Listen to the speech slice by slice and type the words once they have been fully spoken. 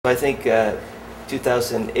I think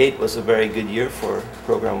 2008 was a very good year for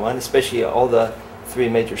Program 1, especially all the three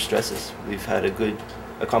major stresses. We've had a good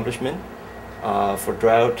accomplishment. For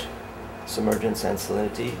drought, submergence, and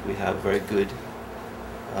salinity, we have very good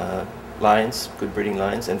lines, good breeding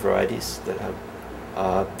lines and varieties that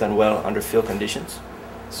have done well under field conditions.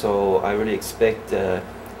 So I really expect that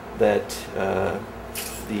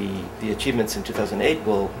the achievements in 2008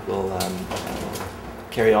 will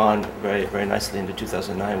carry on very nicely into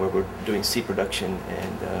 2009, where we're doing seed production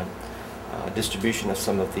and distribution of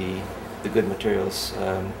some of the good materials.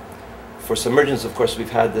 For submergence, of course,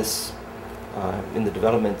 we've had this in the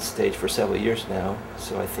development stage for several years now,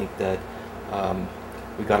 so I think that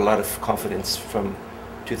we got a lot of confidence from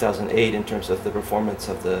 2008 in terms of the performance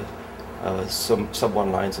of the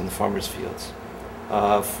sub-1 lines in the farmers' fields.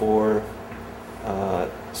 For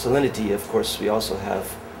salinity, of course, we also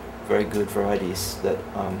have very good varieties that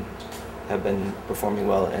have been performing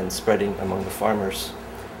well and spreading among the farmers.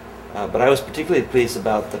 But I was particularly pleased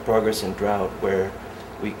about the progress in drought, where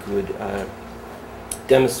we could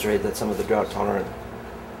demonstrate that some of the drought-tolerant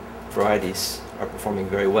varieties are performing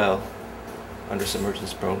very well under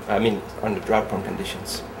under drought-prone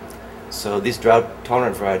conditions. So these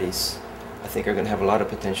drought-tolerant varieties, I think, are going to have a lot of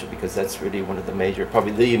potential, because that's really one of the major,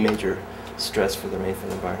 probably the major stress for the rainfall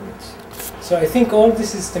environments. So I think all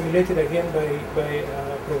this is stimulated again by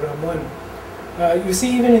Program 1. You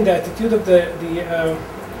see, even in the attitude of the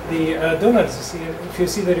donors, you see, if you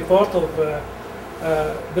see the report of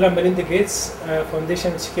Bill and Melinda Gates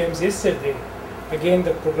Foundation, which came yesterday, again,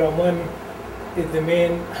 the Program 1 is the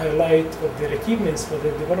main highlight of their achievements for the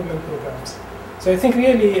development programs. So I think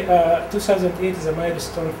really 2008 is a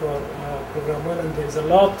milestone for Program 1, and there is a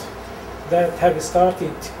lot that have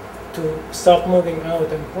started to start moving out,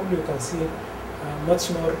 and probably you can see much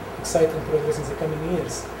more exciting progress in the coming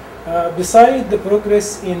years. Besides the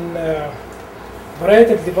progress in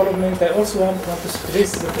varietal development, I also want to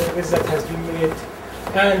stress the progress that has been made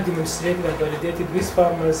and demonstrated and validated with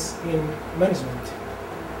farmers in management.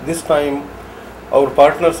 This time, our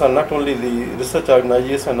partners are not only the research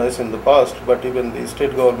organization as in the past, but even the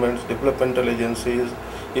state governments, developmental agencies,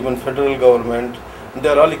 even federal government. They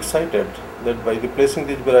are all excited that by replacing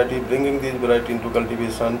this variety, bringing this variety into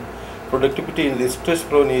cultivation, productivity in the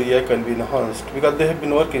stress-prone area can be enhanced, because they have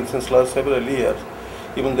been working since last several years.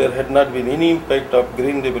 Even there had not been any impact of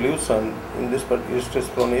green revolution in this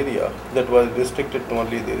stress-prone area that was restricted to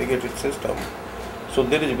only the irrigated system. So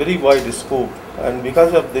there is very wide scope, and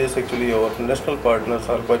because of this, actually our national partners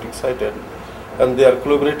are quite excited, and they are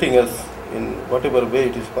collaborating us in whatever way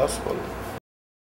it is possible.